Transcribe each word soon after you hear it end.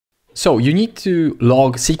So you need to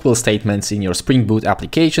log SQL statements in your Spring Boot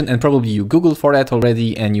application, and probably you Googled for that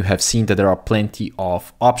already and you have seen that there are plenty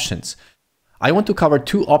of options. I want to cover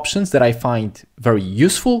two options that I find very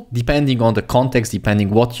useful depending on the context,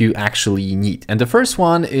 depending what you actually need. And the first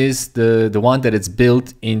one is the one that is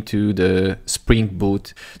built into the Spring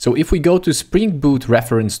Boot. So if we go to Spring Boot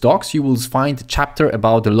reference docs, you will find a chapter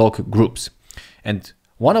about the log groups. And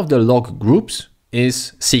one of the log groups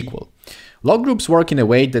is SQL. Log groups work in a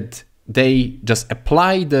way that they just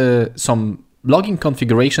apply some logging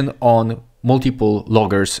configuration on multiple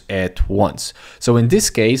loggers at once. So in this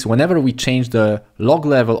case, whenever we change the log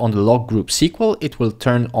level on the log group SQL, it will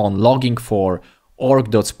turn on logging for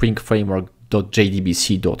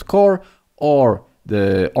org.springframework.jdbc.core or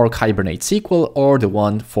the org hibernate SQL or the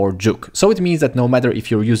one for Juke. So it means that no matter if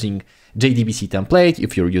you're using JDBC template,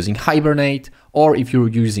 if you're using Hibernate, or if you're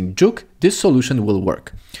using Juke, this solution will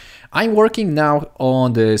work. I'm working now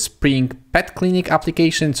on the Spring Pet Clinic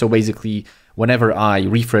application. So basically, whenever I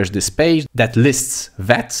refresh this page that lists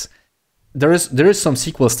vets, there is some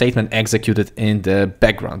SQL statement executed in the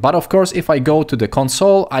background. But of course, if I go to the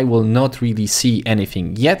console, I will not really see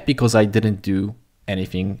anything yet because I didn't do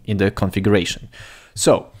anything in the configuration.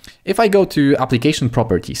 So if I go to application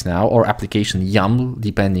properties now, or application YAML,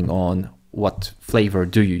 depending on what flavor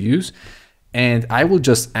do you use, and I will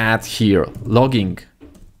just add here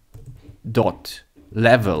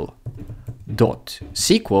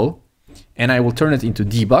logging.level.sql, and I will turn it into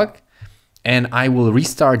debug, and I will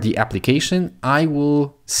restart the application, I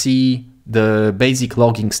will see the basic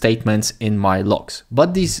logging statements in my logs.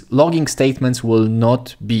 But these logging statements will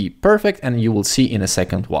not be perfect, and you will see in a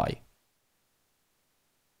second why.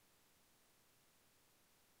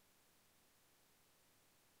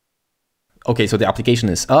 Okay, so the application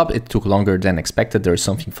is up. It took longer than expected. There's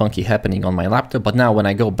something funky happening on my laptop. But now when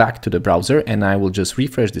I go back to the browser and I will just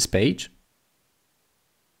refresh this page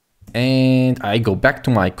and I go back to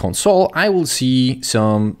my console, I will see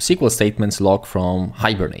some SQL statements logged from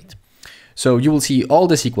Hibernate. So you will see all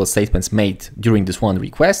the SQL statements made during this one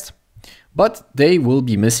request, but they will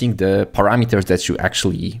be missing the parameters that you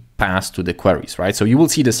actually pass to the queries, right? So you will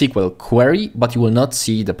see the SQL query, but you will not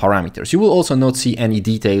see the parameters. You will also not see any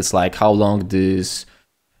details like how long this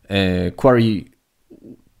query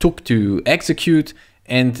took to execute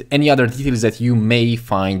and any other details that you may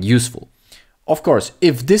find useful. Of course,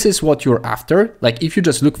 if this is what you're after, like if you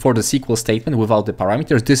just look for the SQL statement without the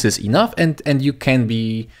parameters, this is enough, and you can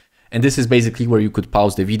be. And this is basically where you could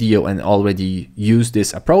pause the video and already use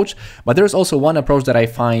this approach. But there's also one approach that I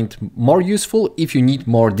find more useful if you need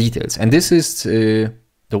more details. And this is the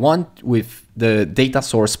one with the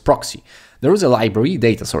Datasource Proxy. There is a library,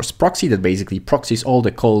 Datasource Proxy, that basically proxies all the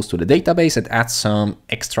calls to the database and adds some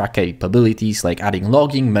extra capabilities like adding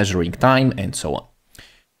logging, measuring time, and so on.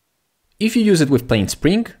 If you use it with plain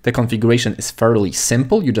Spring, the configuration is fairly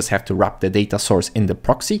simple. You just have to wrap the data source in the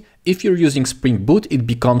proxy. If you're using Spring Boot, it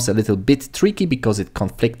becomes a little bit tricky because it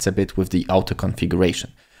conflicts a bit with the auto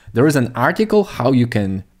configuration. There is an article how you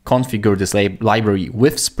can configure this library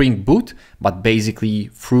with Spring Boot, but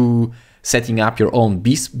basically through setting up your own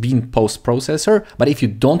Bean post processor. But if you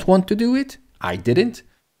don't want to do it, I didn't,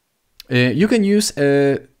 you can use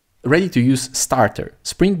a ready-to-use starter,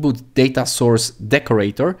 Spring Boot Data Source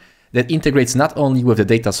Decorator, that integrates not only with the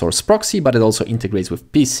Datasource Proxy, but it also integrates with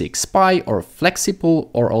P6 Spy or Flexible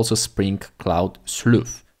or also Spring Cloud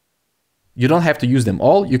Sleuth. You don't have to use them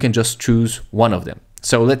all, you can just choose one of them.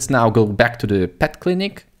 So let's now go back to the Pet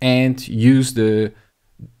Clinic and use the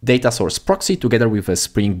Datasource Proxy together with a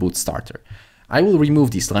Spring Boot starter. I will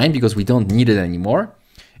remove this line because we don't need it anymore.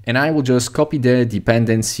 And I will just copy the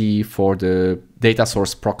dependency for the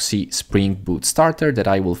Datasource Proxy Spring Boot starter that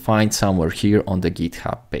I will find somewhere here on the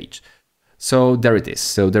GitHub page. So there it is.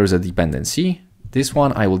 So there's a dependency. This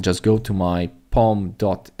one, I will just go to my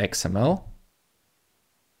pom.xml,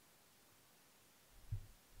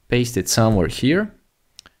 paste it somewhere here.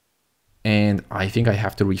 And I think I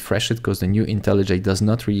have to refresh it because the new IntelliJ does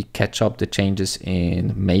not really catch up the changes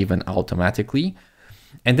in Maven automatically.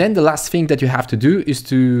 And then the last thing that you have to do is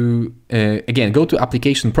to, again, go to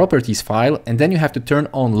application properties file, and then you have to turn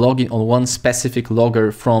on logging on one specific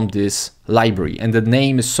logger from this library. And the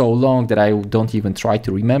name is so long that I don't even try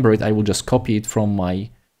to remember it. I will just copy it from my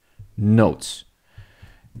notes.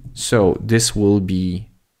 So this will be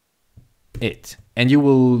it. And you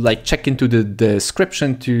will like check into the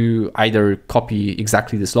description to either copy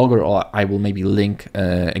exactly this logger, or I will maybe link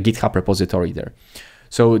a GitHub repository there.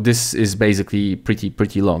 So this is basically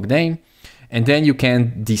pretty long name. And then you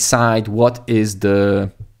can decide what is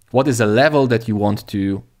the level that you want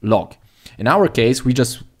to log. In our case, we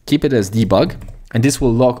just keep it as debug. and this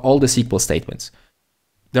will log all the SQL statements.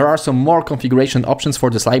 There are some more configuration options for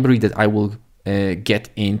this library that I will get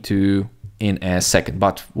into in a second.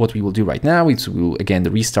 But what we will do right now is we'll again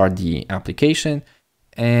restart the application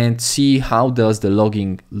and see how does the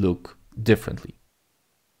logging look differently.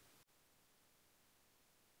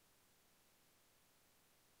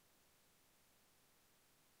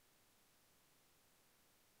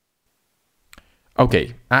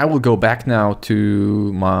 Okay, I will go back now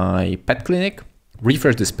to my pet clinic,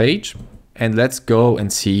 refresh this page, and let's go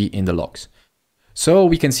and see in the logs. So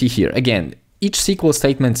we can see here, again, each SQL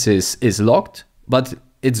statement is logged, but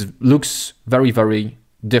it looks very, very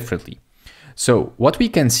differently. So what we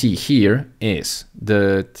can see here is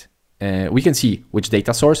that we can see which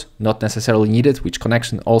data source, not necessarily needed, which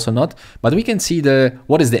connection also not, but we can see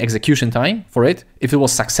what is the execution time for it, if it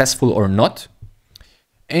was successful or not.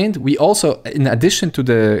 And we also, in addition to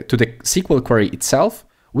the SQL query itself,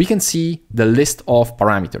 we can see the list of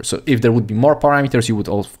parameters. So if there would be more parameters, you would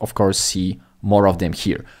of course see more of them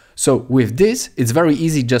here. So with this, it's very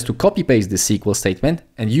easy just to copy paste the SQL statement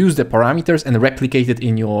and use the parameters and replicate it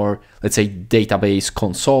in your, let's say, database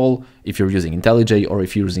console, if you're using IntelliJ or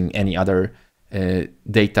if you're using any other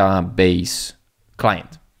database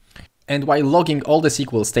client. And while logging all the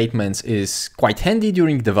SQL statements is quite handy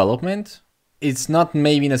during development, it's not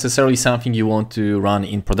maybe necessarily something you want to run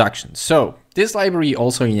in production. So this library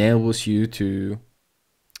also enables you to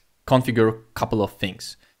configure a couple of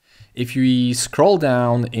things. If we scroll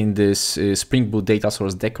down in this Spring Boot data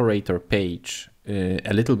source decorator page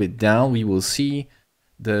a little bit down, we will see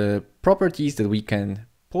the properties that we can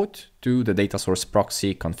put to the Datasource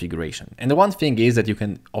Proxy configuration. And the one thing is that you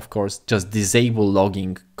can, of course, just disable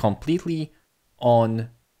logging completely on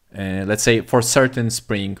let's say for certain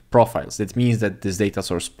Spring profiles. That means that this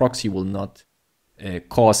Datasource Proxy will not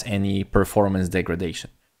cause any performance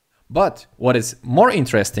degradation. But what is more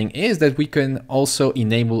interesting is that we can also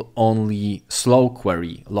enable only slow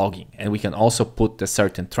query logging, and we can also put a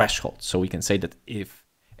certain threshold. So we can say that if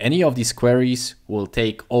any of these queries will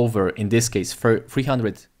take over, in this case,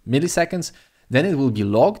 300 milliseconds, then it will be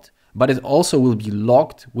logged, but it also will be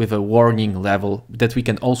logged with a warning level that we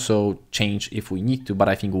can also change if we need to, but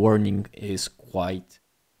I think warning is quite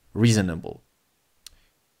reasonable.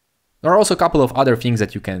 There are also a couple of other things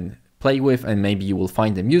that you can play with and maybe you will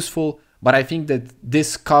find them useful, but I think that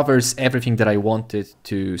this covers everything that I wanted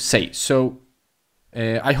to say. So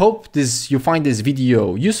I hope you find this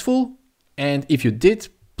video useful, and if you did,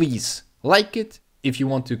 please like it. If you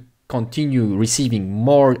want to continue receiving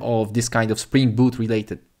more of this kind of Spring Boot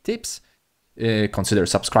related tips, consider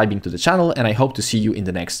subscribing to the channel, and I hope to see you in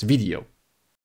the next video.